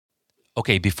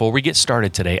Okay, before we get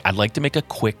started today, I'd like to make a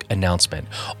quick announcement.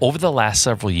 Over the last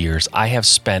several years, I have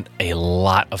spent a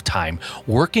lot of time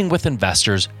working with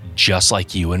investors just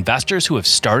like you, investors who have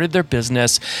started their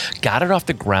business, got it off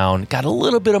the ground, got a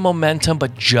little bit of momentum,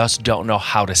 but just don't know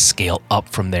how to scale up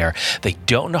from there. They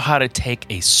don't know how to take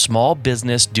a small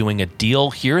business doing a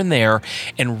deal here and there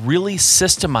and really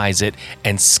systemize it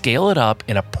and scale it up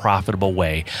in a profitable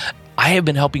way. I have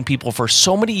been helping people for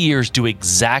so many years do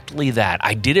exactly that.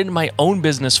 I did it in my own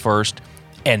business first,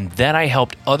 and then I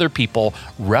helped other people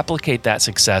replicate that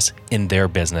success in their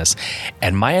business.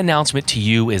 And my announcement to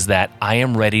you is that I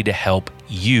am ready to help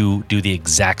you do the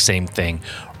exact same thing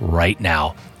right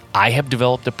now. I have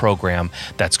developed a program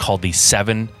that's called the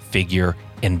 7-Figure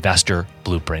Investor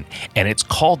Blueprint, and it's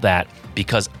called that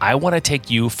because I want to take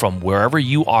you from wherever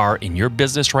you are in your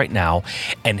business right now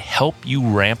and help you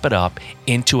ramp it up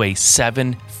into a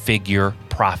 7-figure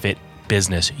profit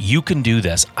business. You can do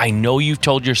this. I know you've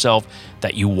told yourself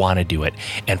that you want to do it,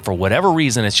 and for whatever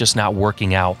reason, it's just not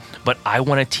working out. But I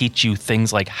want to teach you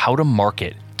things like how to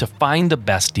market, to find the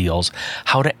best deals,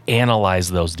 how to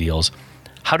analyze those deals,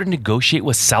 how to negotiate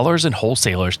with sellers and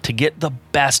wholesalers to get the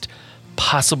best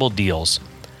possible deals,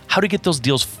 how to get those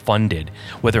deals funded,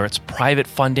 whether it's private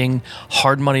funding,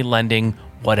 hard money lending,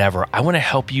 whatever. I want to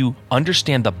help you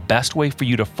understand the best way for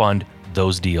you to fund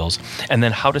those deals, and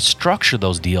then how to structure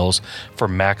those deals for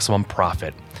maximum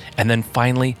profit. And then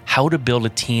finally, how to build a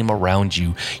team around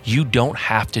you. You don't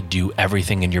have to do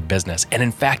everything in your business. And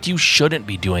in fact, you shouldn't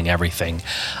be doing everything.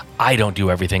 I don't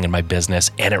do everything in my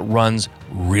business, and it runs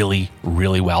really,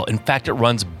 really well. In fact, it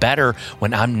runs better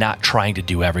when I'm not trying to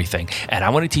do everything. And I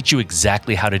want to teach you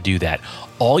exactly how to do that.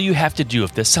 All you have to do,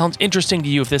 if this sounds interesting to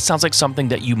you, if this sounds like something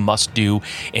that you must do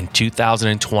in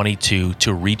 2022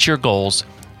 to reach your goals,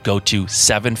 go to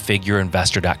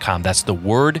 7figureinvestor.com. That's the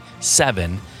word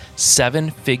 7,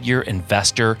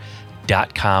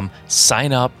 7figureinvestor.com.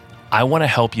 Sign up. I want to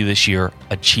help you this year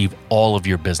achieve all of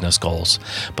your business goals,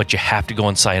 but you have to go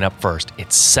and sign up first.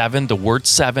 It's 7, the word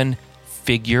 7,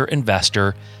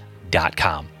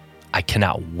 figureinvestor.com. I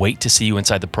cannot wait to see you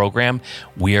inside the program.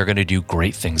 We are going to do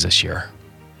great things this year.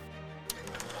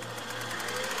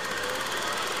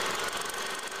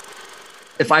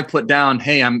 If I put down,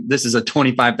 hey, this is a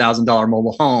 $25,000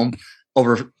 mobile home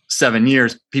over 7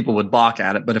 years, people would balk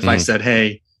at it. But if I said,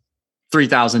 hey,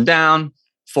 3,000 down,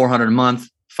 400 a month,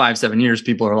 5-7 years,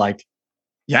 people are like,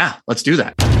 yeah, let's do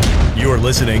that. You're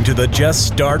listening to the Just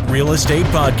Start Real Estate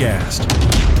Podcast.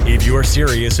 If you're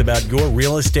serious about your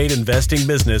real estate investing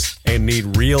business and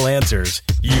need real answers,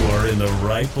 you are in the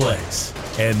right place.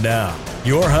 And now,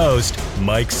 your host,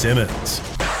 Mike Simmons.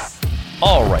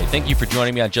 All right. Thank you for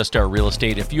joining me on Just Start Real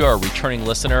Estate. If you are a returning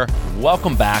listener,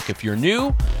 welcome back. If you're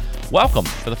new, welcome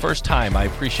for the first time. I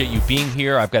appreciate you being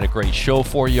here. I've got a great show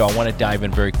for you. I want to dive in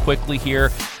very quickly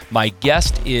here. My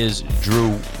guest is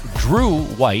Drew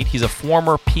White. He's a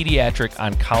former pediatric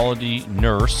oncology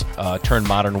nurse turned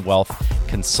modern wealth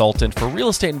consultant for real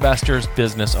estate investors,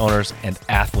 business owners, and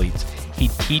athletes. He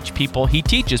teaches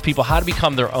people how to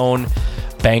become their own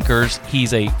bankers.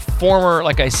 He's a former,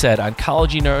 like I said,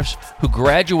 oncology nurse who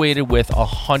graduated with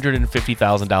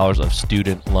 $150,000 of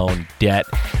student loan debt,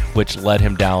 which led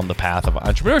him down the path of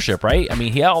entrepreneurship, right? I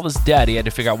mean, he had all this debt. He had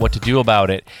to figure out what to do about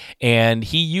it. And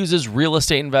he uses real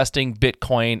estate investing,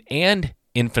 Bitcoin, and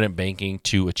infinite banking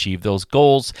to achieve those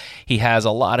goals. He has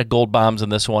a lot of gold bombs in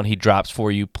this one he drops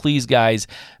for you. Please, guys,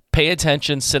 pay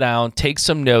attention, sit down, take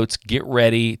some notes, get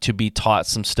ready to be taught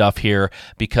some stuff here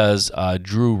because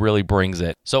Drew really brings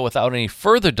it. So without any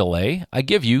further delay, I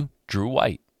give you Drew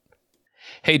White.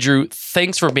 Hey, Drew,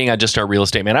 thanks for being on Just Start Real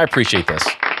Estate, man. I appreciate this.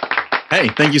 Hey,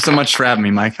 thank you so much for having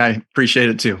me, Mike. I appreciate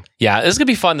it too. Yeah, this is going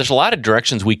to be fun. There's a lot of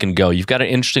directions we can go. You've got an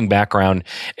interesting background.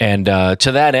 And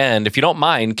to that end, if you don't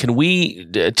mind, can we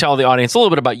tell the audience a little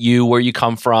bit about you, where you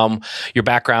come from, your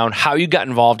background, how you got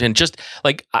involved in just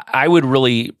like, I would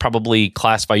really probably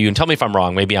classify you, and tell me if I'm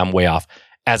wrong, maybe I'm way off,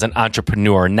 as an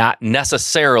entrepreneur, not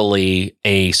necessarily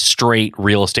a straight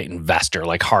real estate investor,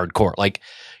 like hardcore. Like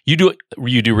you do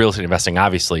real estate investing,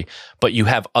 obviously, but you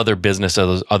have other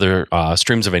businesses, other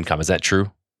streams of income. Is that true?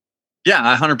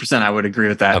 Yeah, 100%. I would agree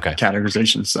with that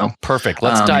categorization. So perfect.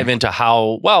 Let's dive into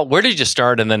where did you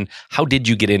start, and then how did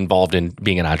you get involved in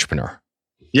being an entrepreneur?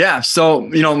 Yeah. So,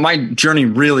 my journey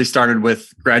really started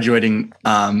with graduating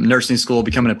nursing school,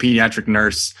 becoming a pediatric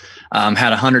nurse,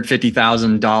 had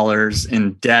 $150,000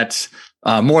 in debt,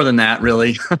 more than that,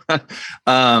 really. So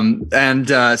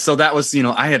that was,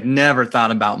 I had never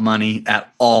thought about money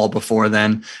at all before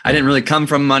then. I didn't really come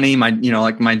from money. My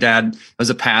dad was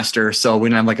a pastor, so we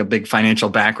didn't have like a big financial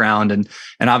background, and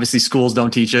obviously schools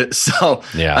don't teach it. So,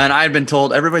 and I had been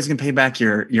told everybody's gonna pay back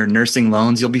your nursing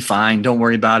loans. You'll be fine. Don't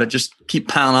worry about it. Just keep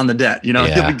piling on the debt.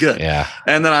 You'll be good. Yeah.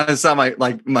 And then I saw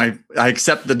I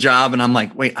accept the job, and I'm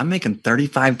like, wait, I'm making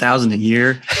 $35,000 a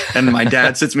year. And my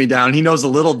dad sits me down. He knows a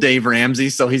little Dave Ramsey,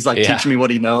 so he's like teaching me what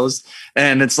he knows.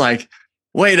 And it's like,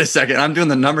 wait a second, I'm doing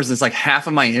the numbers. And it's like half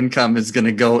of my income is going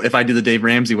to go, if I do the Dave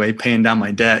Ramsey way, paying down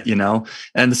my debt,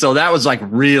 And so that was like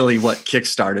really what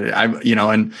kickstarted it.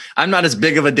 And I'm not as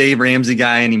big of a Dave Ramsey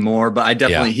guy anymore, but I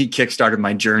definitely, he kickstarted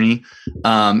my journey.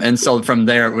 And so from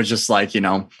there, it was just like,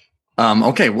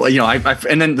 okay, well,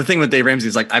 and then the thing with Dave Ramsey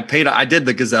is like, I did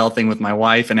the Gazelle thing with my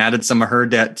wife and added some of her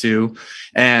debt too.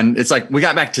 And it's like, we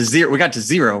got to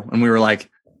zero and we were like,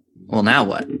 well, now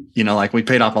what? We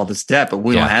paid off all this debt, but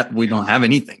we don't have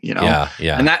anything, Yeah.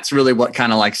 And that's really what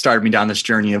kind of like started me down this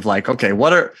journey of like, okay,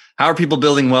 how are people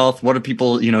building wealth? What are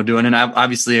people, doing? And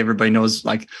obviously everybody knows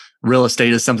like real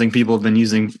estate is something people have been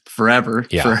using forever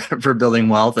for building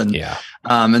wealth. And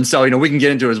so, we can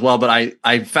get into it as well, but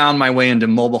I found my way into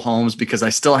mobile homes because I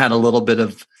still had a little bit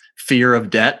of fear of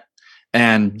debt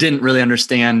and didn't really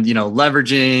understand,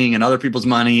 leveraging and other people's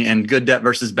money and good debt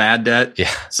versus bad debt.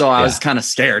 Yeah. So I was kind of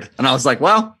scared, and I was like,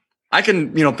 well, I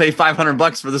can, pay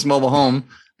 $500 for this mobile home.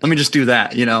 Let me just do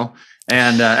that,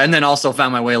 and then also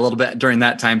found my way a little bit during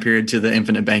that time period to the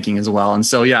infinite banking as well. And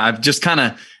so, I've just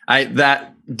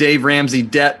that Dave Ramsey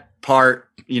debt part,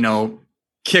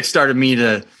 kickstarted me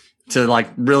to like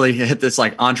really hit this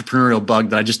like entrepreneurial bug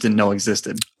that I just didn't know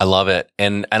existed. I love it.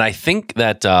 And I think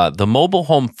that the mobile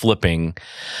home flipping,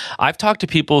 I've talked to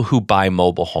people who buy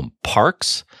mobile home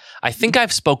parks. I think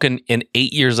I've spoken in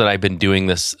 8 years that I've been doing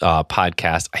this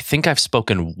podcast. I think I've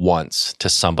spoken once to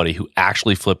somebody who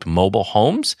actually flipped mobile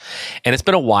homes. And it's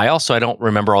been a while, so I don't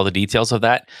remember all the details of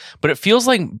that. But it feels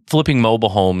like flipping mobile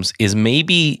homes is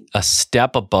maybe a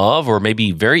step above or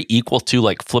maybe very equal to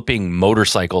like flipping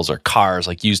motorcycles or cars,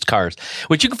 like used cars,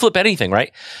 which you can flip anything,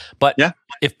 right? But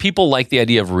if people like the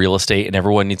idea of real estate and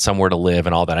everyone needs somewhere to live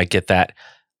and all that, I get that.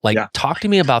 Talk to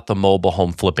me about the mobile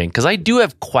home flipping, because I do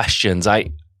have questions.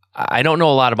 I don't know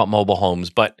a lot about mobile homes,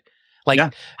 but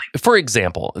for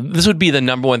example, this would be the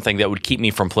number one thing that would keep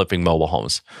me from flipping mobile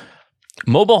homes.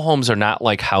 Mobile homes are not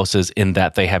like houses in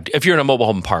that they have, if you're in a mobile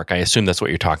home park, I assume that's what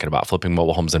you're talking about, flipping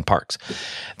mobile homes in parks.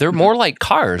 They're more like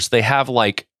cars. They have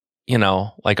like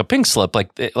a pink slip,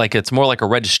 like it's more like a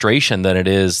registration than it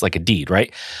is like a deed,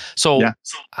 right? So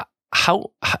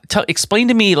explain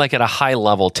to me, like at a high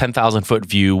level, 10,000 foot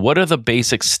view, what are the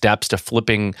basic steps to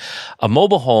flipping a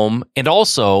mobile home? And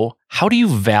also, how do you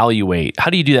do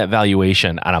that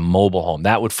valuation on a mobile home?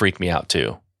 That would freak me out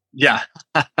too. Yeah.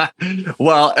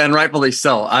 Well, and rightfully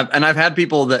so. I've had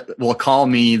people that will call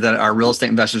me that are real estate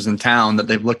investors in town that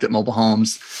they've looked at mobile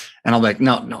homes, and I'm like,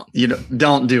 no, you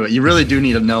don't do it. You really do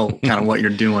need to know kind of what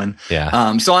you're doing.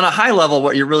 Yeah. So on a high level,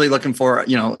 what you're really looking for,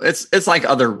 it's like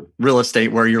other real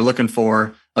estate where you're looking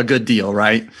for a good deal,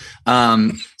 right?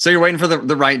 So you're waiting for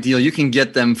the right deal. You can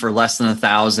get them for less than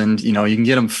 $1,000. You can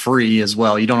get them free as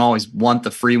well. You don't always want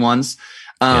the free ones.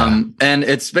 And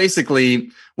it's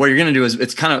basically what you're going to do is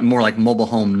it's kind of more like mobile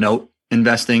home note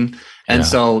investing. And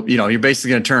so, you're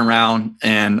basically going to turn around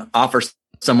and offer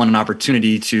someone an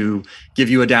opportunity to give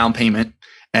you a down payment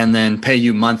and then pay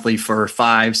you monthly for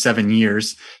 5-7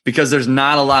 years, because there's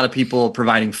not a lot of people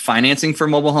providing financing for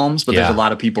mobile homes, but there's a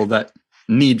lot of people that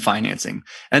need financing.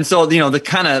 And so,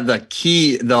 the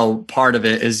key though part of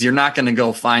it is you're not going to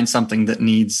go find something that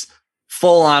needs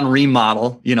full on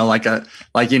remodel, you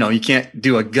can't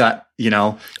do a gut, you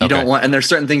don't want, and there's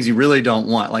certain things you really don't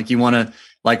want. Like you want to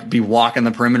be walking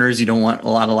the perimeters. You don't want a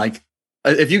lot of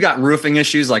if you got roofing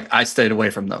issues, I stayed away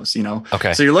from those,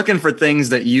 Okay. So you're looking for things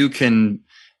that you can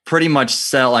pretty much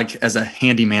sell as a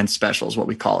handyman special is what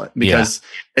we call it. Because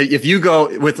if you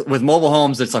go with mobile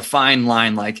homes, it's a fine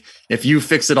line. If you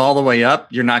fix it all the way up,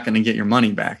 you're not going to get your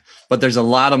money back. But there's a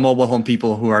lot of mobile home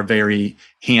people who are very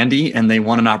handy and they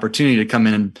want an opportunity to come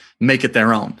in and make it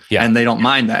their own. Yeah. And they don't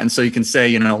mind that. And so you can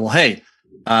say, well, hey,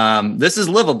 this is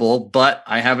livable, but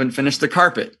I haven't finished the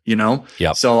carpet,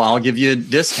 Yep. So I'll give you a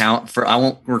discount I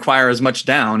won't require as much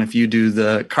down if you do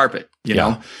the carpet,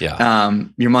 Yeah.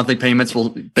 Your monthly payments will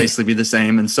basically be the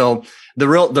same. And so the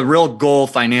real goal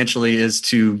financially is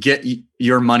to get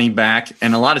your money back,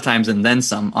 and a lot of times and then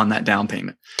some on that down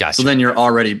payment. Gotcha. So then you're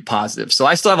already positive. So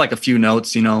I still have a few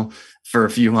notes, for a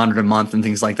few hundred a month and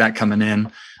things like that coming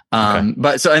in.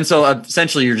 But so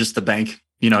essentially you're just the bank,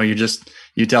 you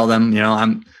tell them,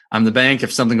 I'm the bank.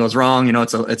 If something goes wrong,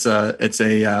 it's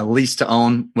a lease to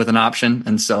own with an option.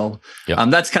 And so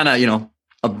that's kind of,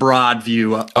 a broad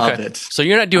view of it. So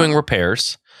you're not doing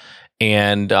repairs.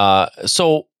 And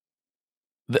so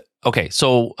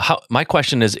my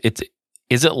question is it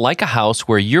like a house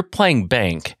where you're playing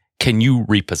bank? Can you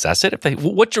repossess it?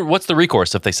 What's the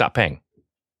recourse if they stop paying?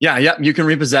 Yeah, you can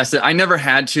repossess it. I never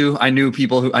had to. I knew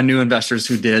investors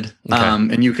who did,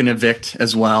 and you can evict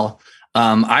as well.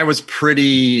 I was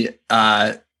pretty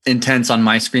intense on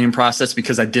my screening process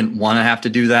because I didn't want to have to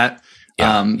do that.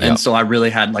 And so I really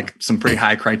had like some pretty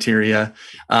high criteria.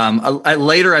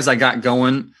 Later, as I got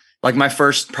going, like my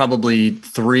first probably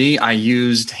 3, I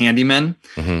used handymen,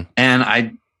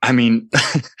 and I mean,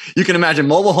 you can imagine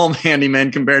mobile home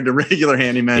handyman compared to regular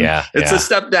handyman. It's a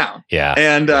step down.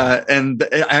 And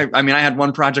I had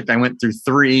one project I went through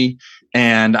 3,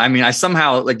 and I mean, I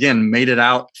somehow again made it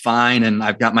out fine, and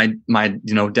I've got my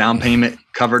down payment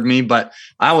covered me, but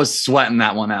I was sweating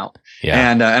that one out.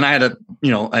 And I had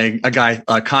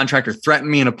a contractor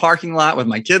threaten me in a parking lot with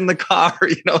my kid in the car.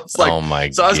 It's like, oh my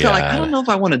so I was kind of like, I don't know if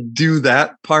I want to do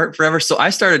that part forever. So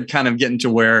I started kind of getting to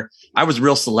where I was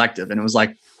real selective, and it was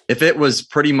like, if it was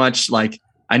pretty much like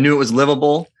I knew it was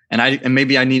livable, and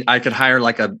I could hire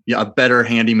like a better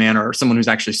handyman or someone who's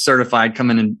actually certified, come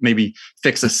in and maybe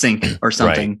fix a sink or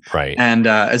something. Right. And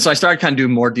so I started kind of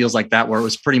doing more deals like that where it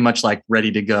was pretty much like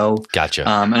ready to go. Gotcha.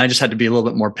 And I just had to be a little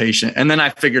bit more patient. And then I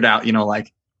figured out,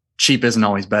 like cheap isn't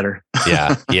always better.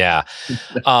 Yeah.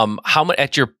 How much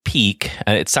at your peak?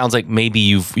 And it sounds like maybe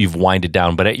you've winded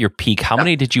down, but at your peak, how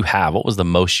many did you have? What was the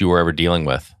most you were ever dealing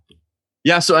with?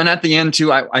 Yeah. So, and at the end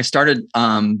too, I started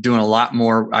doing a lot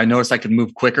more. I noticed I could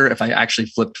move quicker if I actually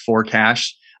flipped for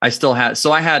cash. I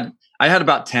had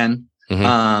about 10,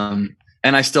 and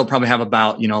I still probably have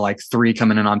about, like 3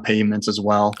 coming in on payments as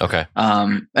well. Okay.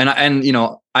 And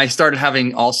I started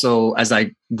having also, as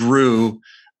I grew,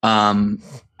 I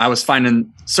was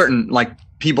finding certain like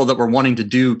people that were wanting to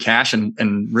do cash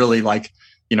and really like,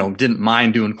 didn't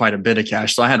mind doing quite a bit of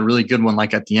cash. So I had a really good one,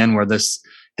 like at the end where this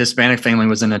Hispanic family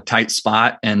was in a tight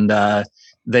spot, and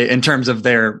they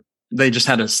just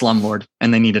had a slumlord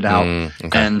and they needed out.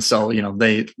 And so,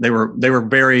 they were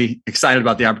very excited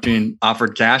about the opportunity and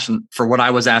offered cash and for what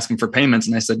I was asking for payments.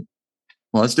 And I said,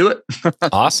 well, let's do it.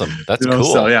 Awesome. That's cool.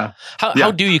 So yeah.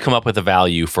 How do you come up with a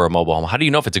value for a mobile home? How do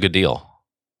you know if it's a good deal?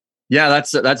 Yeah,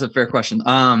 that's a fair question.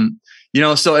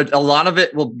 So a lot of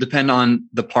it will depend on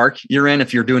the park you're in.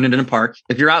 If you're doing it in a park,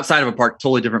 if you're outside of a park,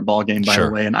 totally different ball game, by the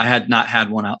way. And I had not had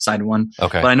one outside one,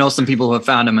 but I know some people who have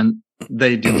found them and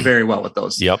they do very well with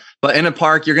those. But in a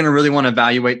park, you're going to really want to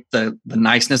evaluate the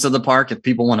niceness of the park. If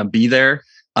people want to be there,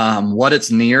 what it's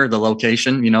near, the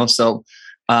location, so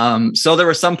there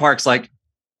were some parks like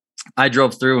I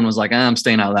drove through and was like, I'm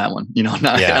staying out of that one, and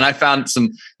I found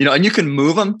some, and you can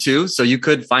move them too. So you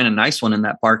could find a nice one in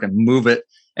that park and move it.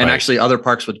 And actually other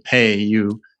parks would pay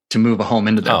you to move a home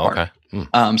into that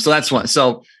park. So that's one.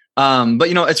 So, but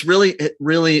it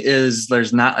really is,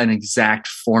 there's not an exact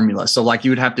formula. So like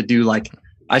you would have to do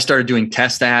I started doing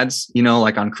test ads,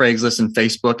 like on Craigslist and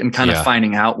Facebook and kind of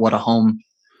finding out what a home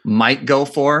might go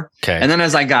for. And then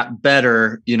as I got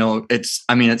better,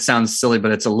 it sounds silly,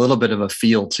 but it's a little bit of a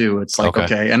feel too. It's like,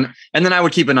 okay. And then I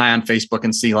would keep an eye on Facebook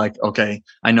and see like, okay,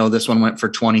 I know this one went for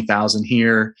 20,000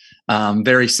 here.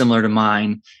 Very similar to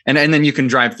mine. And then you can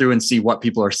drive through and see what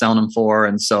people are selling them for.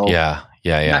 And so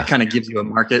that kind of gives you a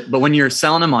market. But when you're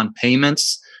selling them on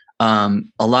payments, a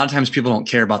lot of times people don't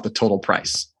care about the total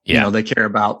price. They care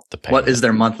about what is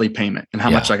their monthly payment and how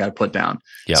much I got to put down.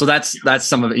 So that's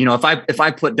some of it. If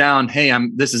I put down, hey,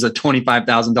 this is a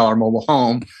 $25,000 mobile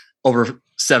home over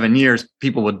 7 years,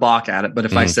 people would balk at it. But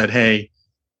if I said, hey,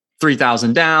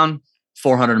 3,000 down,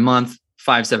 400 a month,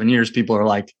 5-7 years, people are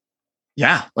like,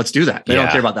 yeah, let's do that. They don't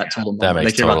care about that total number.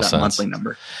 They care about that monthly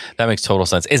number. That makes total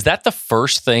sense. Is that the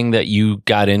first thing that you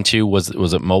got into? Was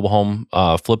it mobile home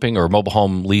flipping or mobile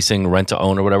home leasing, rent to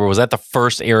own or whatever? Was that the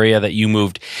first area that you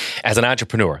moved as an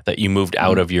entrepreneur, that you moved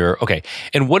out of your, okay.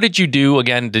 And what did you do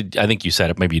again? I think you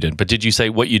said it, maybe you didn't, but did you say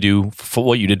what you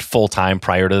did full time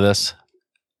prior to this?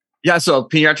 Yeah, so a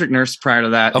pediatric nurse prior to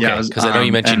that. Okay, because I know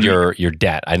you mentioned your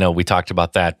debt. I know we talked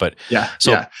about that, but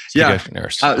pediatric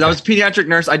nurse. That was pediatric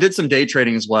nurse. I did some day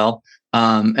trading as well,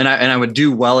 and I would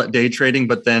do well at day trading,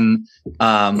 but then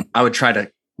I would try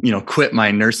to quit my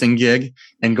nursing gig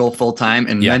and go full time,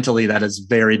 and mentally that is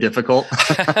very difficult.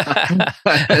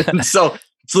 And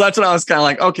so that's when I was kind of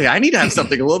like, okay, I need to have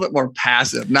something a little bit more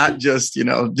passive, not just,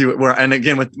 do it where, and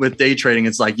again, with day trading,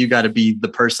 it's like, you got to be the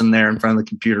person there in front of the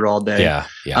computer all day.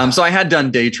 So I had done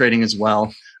day trading as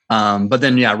well. But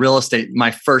then, real estate,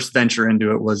 my first venture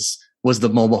into it was was the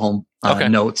mobile home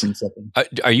notes and stuff.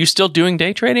 Are you still doing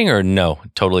day trading or no?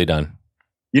 Totally done.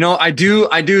 I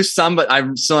do some, but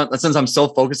since I'm so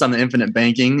focused on the infinite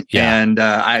banking and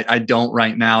I don't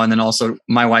right now. And then also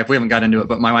my wife, we haven't got into it,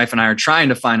 but my wife and I are trying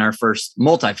to find our first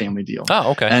multifamily deal.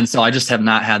 Oh, okay. And so I just have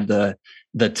not had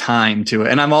the time to it.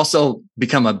 And I've also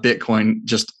become a Bitcoin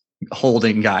just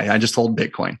holding guy. I just hold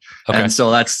Bitcoin. Okay. And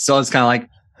so it's kind of like,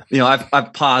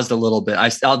 I've paused a little bit.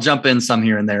 I'll jump in some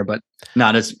here and there, but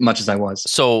not as much as I was.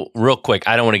 So real quick,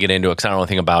 I don't want to get into it because I don't know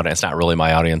anything about it. It's not really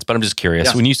my audience, but I'm just curious.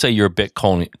 Yes. When you say you're a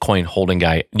Bitcoin holding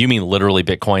guy, do you mean literally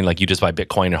Bitcoin? Like you just buy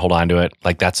Bitcoin and hold on to it?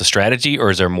 Like that's a strategy, or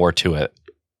is there more to it?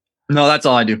 No, that's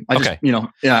all I do. I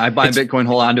buy Bitcoin,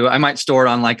 hold on to it. I might store it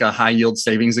on like a high yield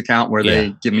savings account where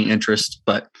they give me interest,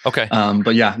 but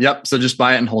So just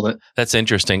buy it and hold it. That's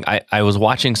interesting. I was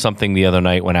watching something the other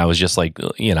night when I was just like,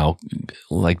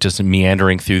 just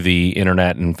meandering through the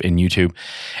internet and YouTube.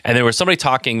 And there was somebody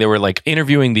talking, they were like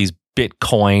interviewing these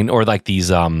Bitcoin or like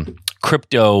these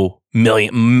crypto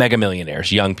mega millionaires,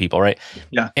 young people, right?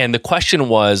 Yeah. And the question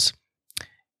was,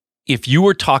 if you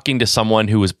were talking to someone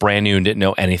who was brand new and didn't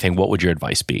know anything, what would your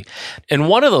advice be? And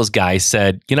one of those guys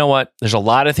said, you know what? There's a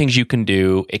lot of things you can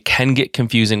do. It can get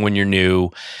confusing when you're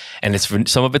new, and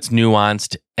some of it's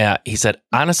nuanced. He said,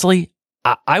 honestly,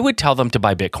 I would tell them to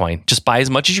buy Bitcoin. Just buy as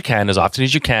much as you can, as often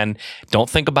as you can. Don't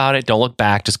think about it. Don't look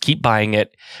back. Just keep buying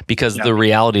it because the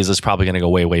reality is it's probably going to go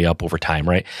way, way up over time,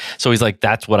 right? So he's like,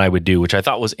 that's what I would do, which I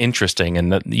thought was interesting.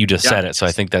 And you just said it. So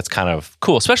I think that's kind of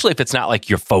cool, especially if it's not like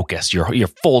your focus, your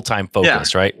full-time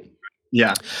focus, right?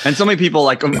 Yeah. And so many people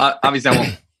like, obviously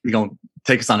I won't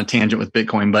take us on a tangent with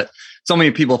Bitcoin, but so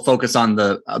many people focus on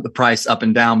the price up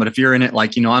and down. But if you're in it,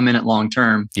 like, I'm in it long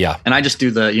term. Yeah. And I just do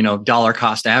the, dollar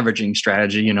cost averaging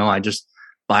strategy. I just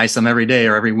buy some every day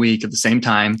or every week at the same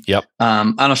time. Yep.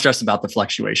 I don't stress about the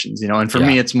fluctuations, and for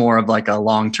me, it's more of like a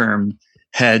long-term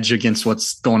hedge against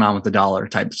what's going on with the dollar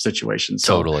type of situation.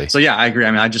 So, totally. So yeah, I agree. I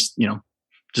mean, I just,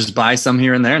 just buy some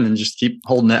here and there and then just keep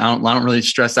holding it. I don't really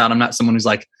stress out. I'm not someone who's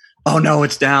like, oh no,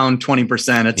 it's down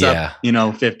 20%. It's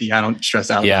up, 50. I don't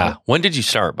stress out. Yeah. When did you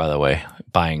start, by the way,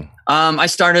 buying? I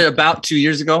started about 2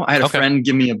 years ago. I had a friend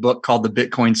give me a book called The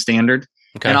Bitcoin Standard.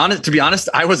 Okay. And to be honest,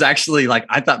 I was actually like,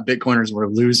 I thought Bitcoiners were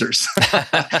losers.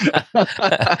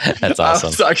 That's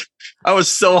awesome. I was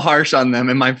so harsh on them.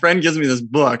 And my friend gives me this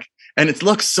book and it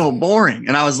looks so boring.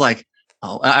 And I was like,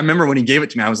 I remember when he gave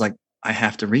it to me, I was like, I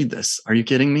have to read this. Are you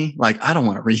kidding me? Like, I don't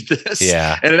want to read this.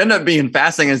 Yeah. And it ended up being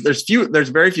fascinating. There's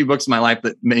very few books in my life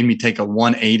that made me take a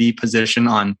 180 position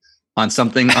on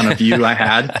something, on a view I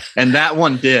had. And that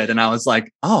one did. And I was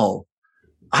like, oh,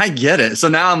 I get it. So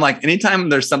now I'm like, anytime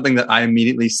there's something that I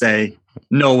immediately say,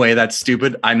 no way, that's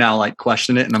stupid, I now like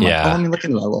question it. And I'm like, let me look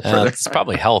into that a little further. It's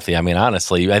probably healthy. I mean,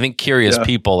 honestly, I think curious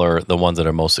people are the ones that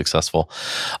are most successful.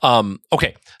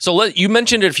 Okay. So you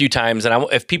mentioned it a few times, and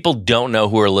if people don't know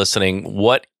who are listening,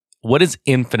 what is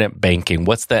infinite banking?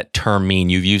 What's that term mean?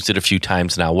 You've used it a few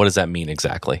times now. What does that mean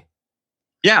exactly?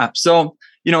 Yeah. So,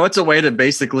 it's a way to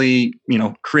basically,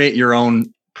 create your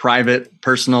own private,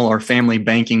 personal, or family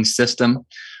banking system,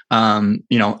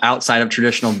 outside of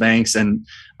traditional banks and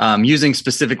using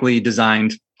specifically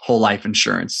designed whole life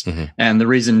insurance. Mm-hmm. And the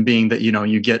reason being that,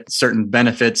 you get certain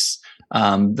benefits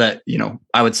that,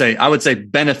 I would say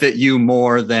benefit you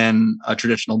more than a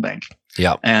traditional bank.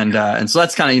 Yeah. And so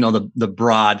that's kind of, the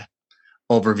broad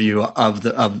overview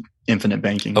of infinite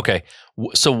banking. Okay.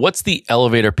 So what's the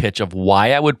elevator pitch of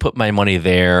why I would put my money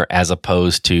there as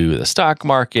opposed to the stock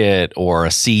market or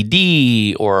a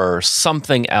CD or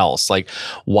something else? Like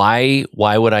why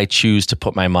would I choose to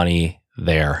put my money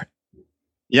there?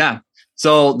 Yeah.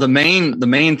 So the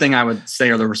main thing I would say,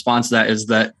 or the response to that, is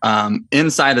that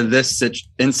inside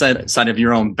of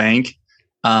your own bank,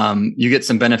 you get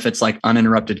some benefits like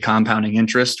uninterrupted compounding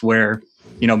interest, where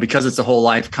because it's a whole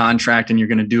life contract and you're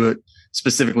going to do it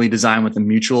specifically designed with a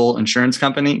mutual insurance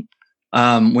company.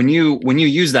 When you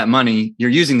use that money,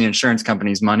 you're using the insurance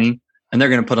company's money, and they're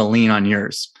going to put a lien on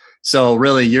yours. So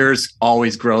really, yours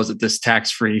always grows at this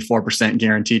tax-free 4%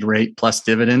 guaranteed rate plus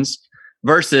dividends.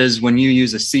 Versus when you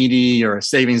use a CD or a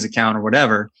savings account or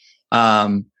whatever,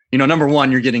 number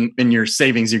one, you're getting in your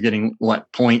savings, you're getting what,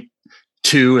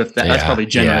 0.2, if that's probably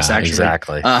generous, actually.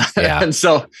 Exactly.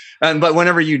 But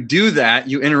whenever you do that,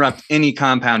 you interrupt any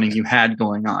compounding you had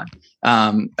going on.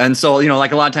 And so,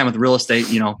 like a lot of time with real estate,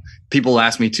 people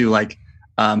ask me to like,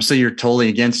 so you're totally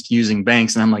against using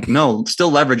banks. And I'm like, no,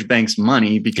 still leverage banks'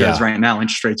 money because right now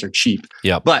interest rates are cheap.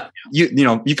 Yeah. But you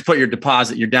could put your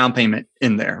deposit, your down payment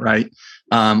in there, right?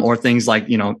 Or things like,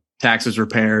 taxes,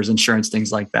 repairs, insurance,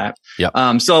 things like that.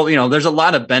 Yep. So, there's a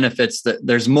lot of benefits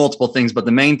there's multiple things, but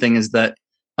the main thing is that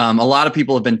A lot of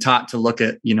people have been taught to look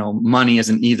at, money as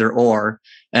an either or.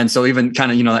 And so even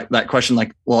kind of, that question,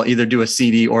 like, well, either do a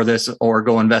CD or this, or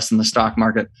go invest in the stock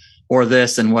market or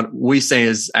this. And what we say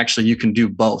is actually you can do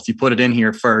both. You put it in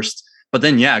here first, but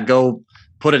then, go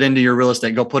put it into your real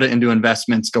estate, go put it into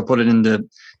investments, go put it into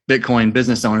Bitcoin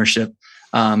business ownership.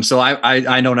 So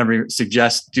I don't ever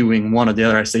suggest doing one or the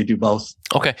other. I say do both.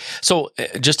 Okay. So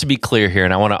just to be clear here,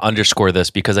 and I want to underscore this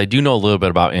because I do know a little bit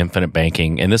about infinite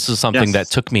banking, and this is something that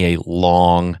took me a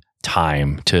long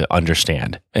time to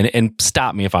understand. And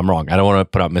stop me if I'm wrong. I don't want to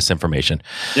put out misinformation.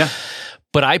 Yeah.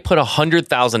 But I put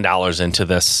 $100,000 into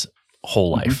this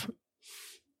whole life. Mm-hmm.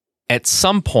 At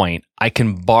some point, I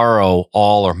can borrow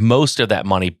all or most of that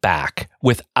money back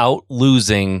without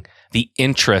losing the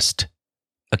interest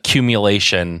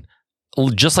accumulation,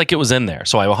 just like it was in there.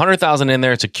 So I have 100,000 in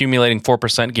there. It's accumulating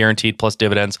 4% guaranteed plus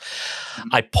dividends.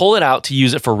 I pull it out to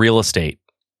use it for real estate.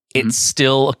 It's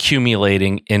still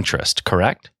accumulating interest,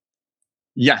 correct?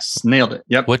 Yes, nailed it.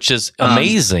 Yep. Which is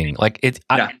amazing.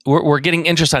 We're getting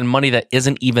interest on money that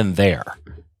isn't even there.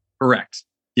 Correct.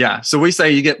 Yeah. So we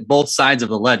say you get both sides of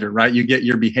the ledger, right? You get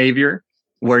your behavior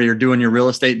where you're doing your real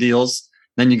estate deals.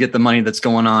 Then you get the money that's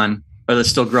going on or that's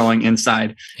still growing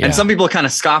inside. Yeah. And some people kind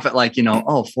of scoff at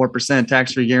 4%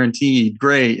 tax-free guaranteed,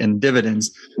 great, and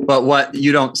dividends. But what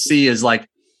you don't see is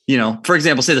for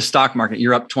example, say the stock market,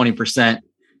 you're up 20%.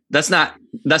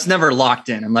 That's never locked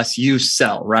in unless you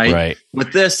sell, right? Right.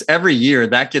 With this, every year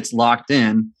that gets locked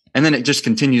in and then it just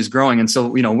continues growing. And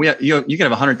so, you can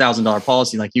have $100,000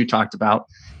 policy like you talked about.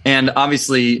 And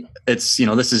obviously it's,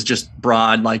 this is just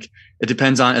broad, it's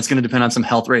going to depend on some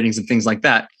health ratings and things like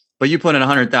that. But you put in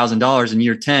 $100,000 in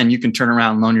year 10, you can turn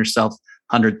around and loan yourself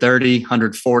 $130,000,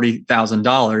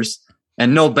 $140,000.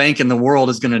 And no bank in the world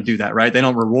is going to do that, right? They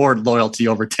don't reward loyalty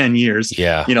over 10 years.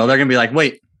 Yeah. They're going to be like,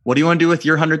 wait, what do you want to do with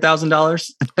your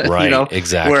 $100,000? Right.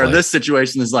 Exactly. Where this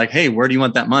situation is like, hey, where do you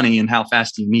want that money and how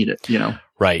fast do you need it?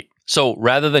 Right. So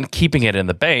rather than keeping it in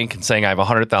the bank and saying I have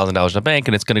 $100,000 in the bank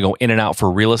and it's going to go in and out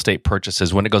for real estate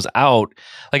purchases, when it goes out,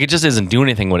 it just isn't doing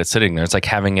anything when it's sitting there. It's like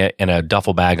having it in a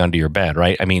duffel bag under your bed,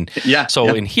 right? I mean,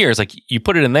 in here, it's like you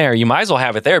put it in there, you might as well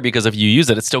have it there because if you use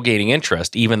it, it's still gaining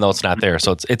interest, even though it's not there.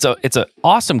 So it's an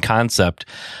awesome concept.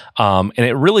 And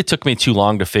it really took me too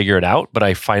long to figure it out, but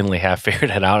I finally have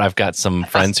figured it out. I've got some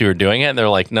friends who are doing it and they're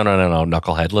like, no,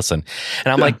 knucklehead, listen.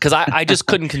 And I'm like, because I just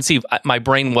couldn't conceive. My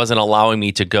brain wasn't allowing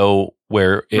me to go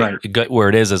where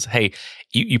it is, hey,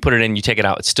 you put it in, you take it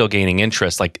out, it's still gaining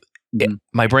interest.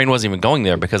 My brain wasn't even going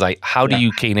there because how do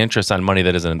you gain interest on money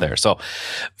that isn't there? So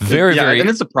very, and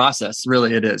it's a process,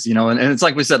 really it is, and it's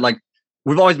like we said,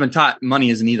 we've always been taught money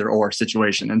is an either or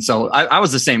situation. And so I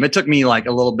was the same. It took me a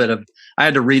little bit of, I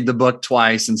had to read the book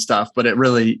twice and stuff, but it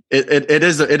really, it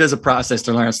is a process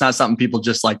to learn. It's not something people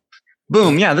just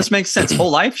boom. Yeah, this makes sense.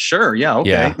 Whole life. Sure. Yeah.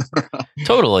 Okay. Yeah,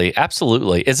 totally.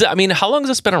 Absolutely. How long has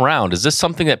this been around? Is this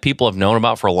something that people have known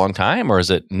about for a long time or is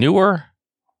it newer?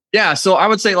 Yeah. So I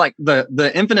would say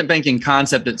the infinite banking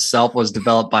concept itself was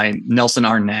developed by Nelson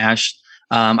R. Nash.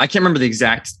 I can't remember the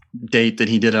exact date that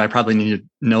he did it. I probably need to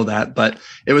know that, but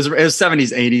it was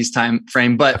 70s, 80s time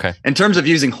frame. But in terms of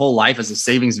using whole life as a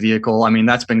savings vehicle, I mean,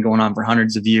 that's been going on for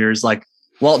hundreds of years.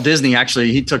 Walt Disney,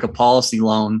 actually, he took a policy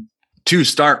loan to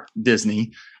start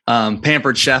Disney.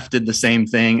 Pampered Chef did the same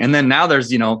thing. And then now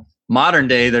there's, modern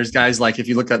day, there's guys if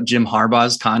you look up Jim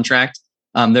Harbaugh's contract,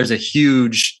 there's a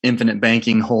huge infinite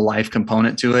banking whole life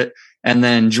component to it. And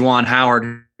then Juwan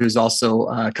Howard, who's also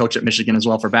a coach at Michigan as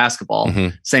well for basketball,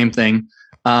 same thing.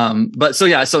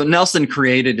 So Nelson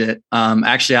created it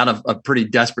actually out of a pretty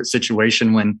desperate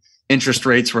situation when interest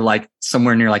rates were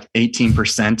somewhere near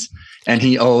 18%. And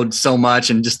he owed so much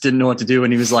and just didn't know what to do.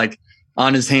 And he was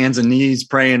on his hands and knees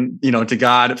praying, to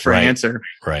God for an answer.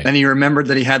 Right. And he remembered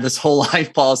that he had this whole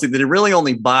life policy that he really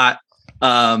only bought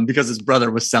because his brother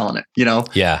was selling it,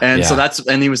 Yeah. And so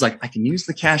and he was like, I can use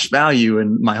the cash value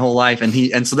in my whole life.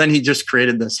 And so then he just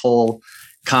created this whole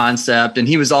concept. And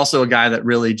he was also a guy that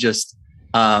really just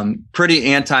pretty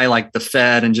anti the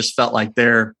Fed and just felt like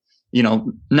they're,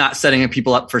 not setting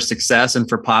people up for success and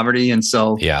for poverty. And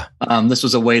so this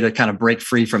was a way to kind of break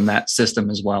free from that system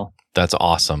as well. That's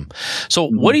awesome. So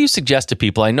what do you suggest to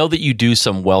people? I know that you do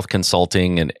some wealth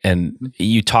consulting and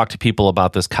you talk to people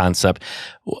about this concept.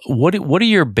 What are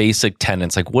your basic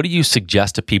tenets? What do you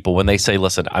suggest to people when they say,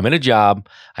 listen, I'm in a job,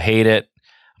 I hate it,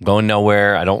 I'm going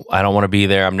nowhere, I don't want to be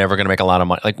there, I'm never going to make a lot of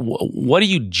money. What do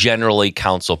you generally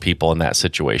counsel people in that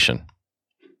situation?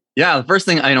 Yeah, the first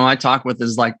thing I talk with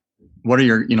is what are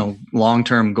your,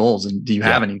 long-term goals? And do you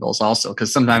have any goals also?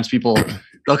 Because sometimes people,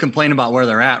 they'll complain about where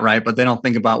they're at, right? But they don't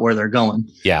think about where they're going.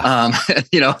 Yeah.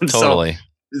 Totally.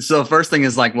 so first thing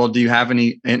is like, well, do you have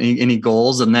any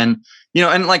goals? And then,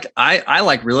 and like, I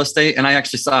like real estate, and I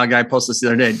actually saw a guy post this the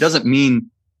other day. It doesn't mean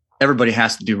everybody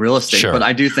has to do real estate, Sure. but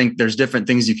I do think there's different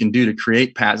things you can do to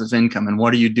create passive income. And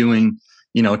what are you doing,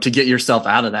 to get yourself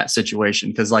out of that situation?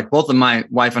 Because like both of my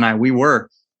wife and I, we were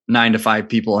 9-to-5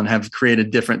 people and have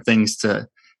created different things to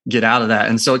get out of that.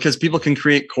 And so, because people can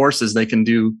create courses, they can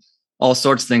do all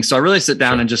sorts of things. So I really sit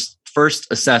down and just first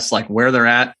assess like where they're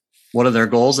at, what are their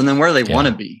goals, and then where they want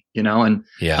to be, and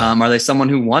are they someone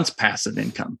who wants passive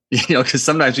income, because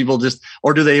sometimes people just,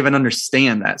 or do they even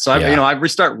understand that? So I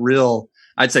restart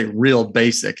I'd say real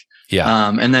basic. Yeah.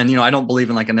 And then, I don't believe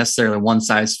in like a necessarily one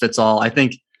size fits all. I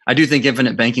do think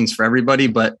infinite banking's for everybody,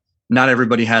 but not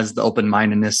everybody has the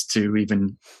open-mindedness to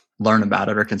even learn about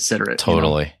it or consider it.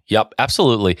 Totally. Yep,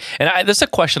 absolutely. And this is a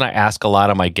question I ask a lot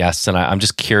of my guests, and I'm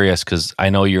just curious because I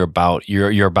know you're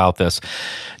about this.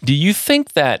 Do you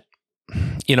think that,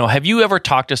 have you ever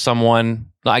talked to someone?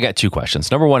 I got two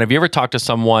questions. Number one, have you ever talked to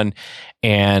someone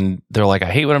and they're like,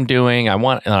 I hate what I'm doing.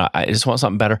 I just want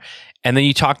something better. And then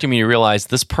you talk to me, you realize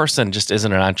this person just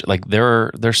isn't like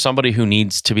they're somebody who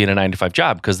needs to be in a 9-to-5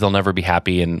 job because they'll never be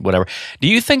happy and whatever. Do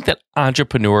you think that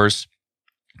entrepreneurs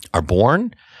are born?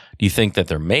 Do you think that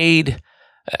they're made?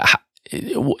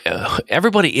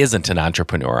 Everybody isn't an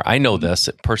entrepreneur. I know this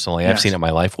personally. I've seen it in my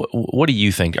life. What do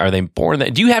you think? Are they born?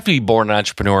 Do you have to be born an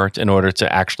entrepreneur in order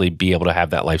to actually be able to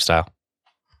have that lifestyle?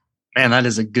 Man, that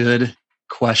is a good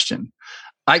question.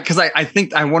 Because I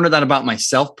think I wonder that about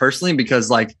myself personally, because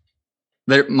like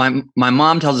my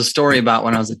mom tells a story about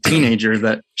when I was a teenager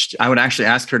that I would actually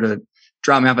ask her to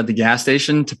drop me off at the gas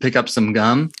station to pick up some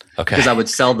gum. Okay. Because I would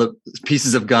sell the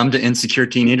pieces of gum to insecure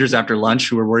teenagers after lunch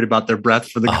who were worried about their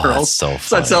breath for the girls. So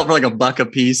I'd sell it for like $1 a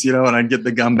piece, and I'd get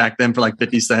the gum back then for like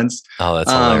 50 cents. Oh, that's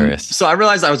hilarious. So I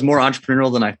realized I was more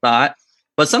entrepreneurial than I thought.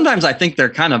 But sometimes I think they're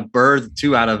kind of birthed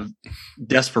too out of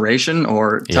desperation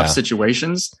or tough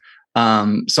situations.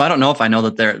 So I don't know if I know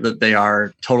that they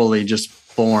are totally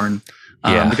just born.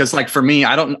 Because like for me,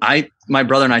 my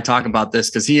brother and I talk about this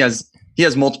because he has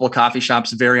multiple coffee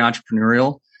shops, very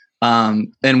entrepreneurial.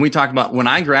 And we talk about when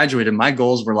I graduated, my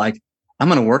goals were like, I'm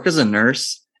going to work as a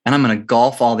nurse and I'm going to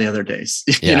golf all the other days,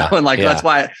 and like, that's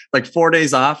why like 4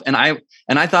 days off. And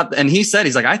I thought, and he said,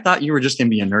 he's like, I thought you were just going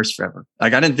to be a nurse forever.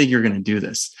 Like, I didn't think you were going to do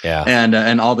this. Yeah.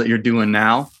 And all that you're doing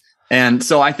now. And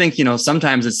so I think,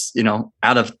 sometimes it's,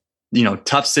 out of,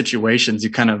 tough situations, you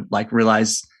kind of like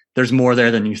realize there's more there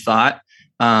than you thought.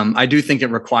 I do think it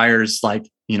requires like,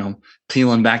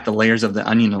 peeling back the layers of the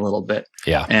onion a little bit.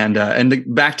 Yeah. And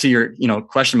back to your,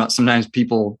 question about sometimes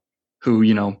people who,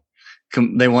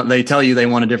 they tell you they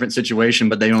want a different situation,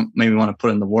 but they don't maybe want to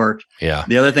put in the work. Yeah.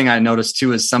 The other thing I noticed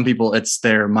too is some people, it's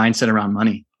their mindset around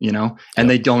money, and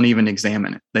they don't even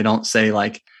examine it. They don't say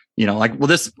like, well,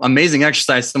 this amazing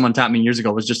exercise someone taught me years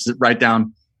ago was just to write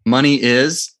down money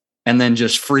is, and then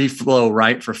just free flow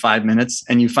write for 5 minutes.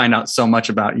 And you find out so much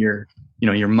about your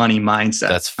money mindset.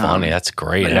 That's funny. That's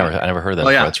great. I never heard that. Oh,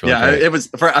 yeah. That's really great. It was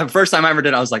the first time I ever did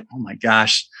it, I was like, oh my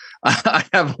gosh, I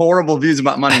have horrible views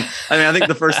about money. I mean, I think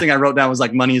the first thing I wrote down was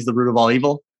like, money is the root of all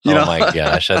evil. Oh my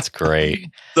gosh, that's great.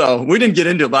 So we didn't get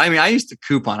into it, but I mean, I used to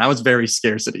coupon. I was very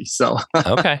scarcity. So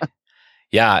okay.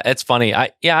 Yeah, it's funny.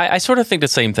 I sort of think the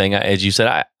same thing as you said.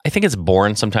 I think it's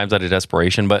born sometimes out of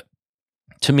desperation, but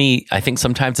to me, I think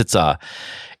sometimes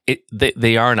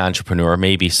they are an entrepreneur,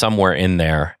 maybe somewhere in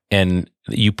there, and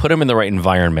you put them in the right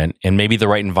environment, and maybe the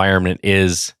right environment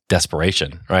is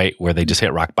desperation, right? Where they just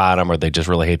hit rock bottom or they just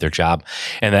really hate their job.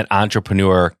 And that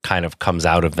entrepreneur kind of comes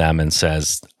out of them and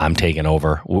says, I'm taking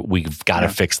over. We've got to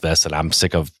fix this. And I'm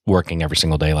sick of working every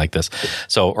single day like this.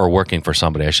 Or working for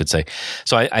somebody, I should say.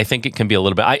 So I think it can be a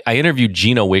little bit. I interviewed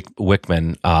Gino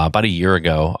Wickman about a year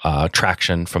ago,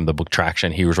 Traction, from the book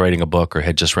Traction. He was writing a book, or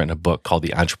had just written a book called The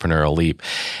Entrepreneurial Leap.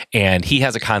 And he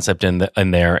has a concept in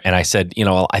there. And I said,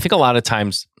 I think a lot of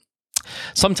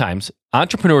sometimes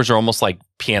entrepreneurs are almost like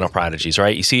piano prodigies,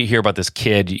 right? You hear about this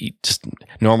kid, just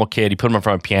normal kid, you put him in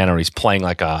front of a piano and he's playing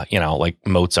like like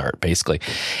Mozart, basically.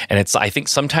 And I think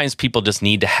sometimes people just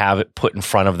need to have it put in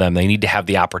front of them. They need to have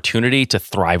the opportunity to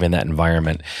thrive in that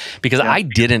environment. Because I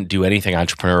didn't do anything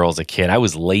entrepreneurial as a kid. I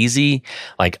was lazy.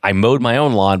 Like, I mowed my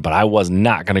own lawn, but I was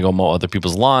not going to go mow other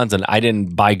people's lawns. And I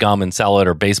didn't buy gum and sell it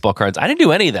or baseball cards. I didn't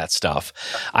do any of that stuff.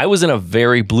 I was in a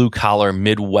very blue collar,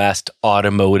 Midwest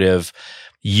automotive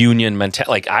union mentality.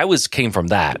 Like, came from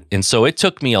that. And so it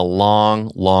took me a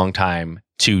long, long time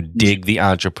to dig the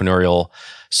entrepreneurial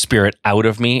spirit out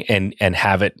of me and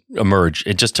have it emerge.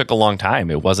 It just took a long time.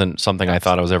 It wasn't something I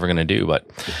thought I was ever going to do, but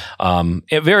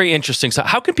very interesting. So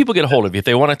how can people get a hold of you? If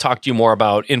they want to talk to you more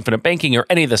about infinite banking or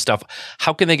any of this stuff,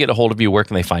 how can they get a hold of you? Where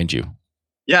can they find you?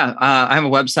 Yeah, I have a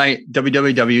website,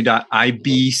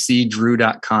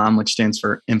 www.ibcdrew.com, which stands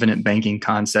for Infinite Banking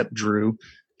Concept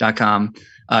Drew.com.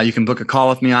 You can book a call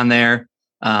with me on there.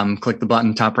 Click the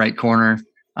button top right corner.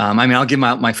 I'll give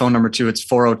my phone number too. It's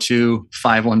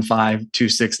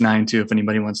 402-515-2692 if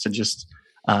anybody wants to just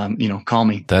call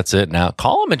me. That's it. Now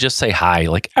call them and just say hi.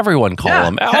 Like everyone call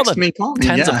them. Text me, call me.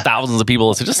 Tens of thousands of people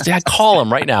listen. Just call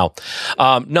them right now.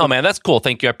 No, man, that's cool.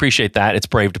 Thank you. I appreciate that. It's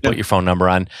brave to put your phone number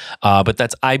on. But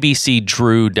that's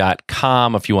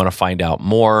ibcdrew.com if you want to find out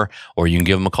more, or you can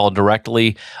give them a call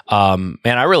directly. Man,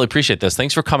 I really appreciate this.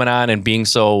 Thanks for coming on and being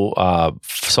so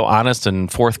honest and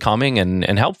forthcoming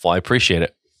and helpful. I appreciate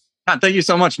it. Thank you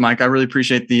so much, Mike. I really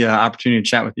appreciate the opportunity to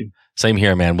chat with you. Same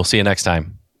here, man. We'll see you next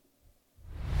time.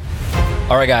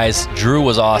 All right, guys, Drew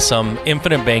was awesome.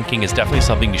 Infinite banking is definitely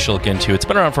something you should look into. It's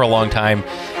been around for a long time,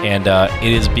 and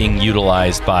it is being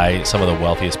utilized by some of the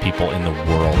wealthiest people in the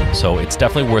world. So it's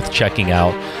definitely worth checking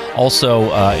out.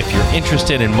 Also, if you're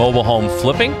interested in mobile home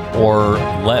flipping or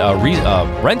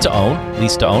rent to own,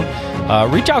 lease to own,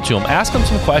 reach out to them. Ask them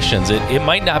some questions. It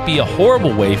might not be a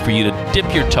horrible way for you to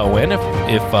dip your toe in if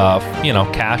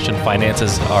cash and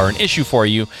finances are an issue for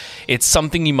you. It's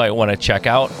something you might want to check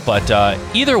out. But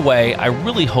either way, I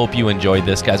really hope you enjoyed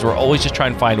this, guys. We're always just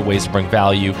trying to find ways to bring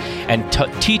value and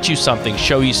teach you something,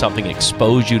 show you something,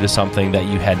 expose you to something that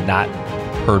you had not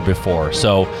heard before.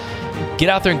 So get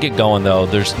out there and get going, though.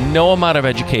 There's no amount of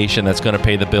education that's going to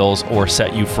pay the bills or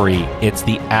set you free. It's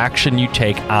the action you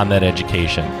take on that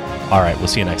education. All right, we'll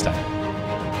see you next time.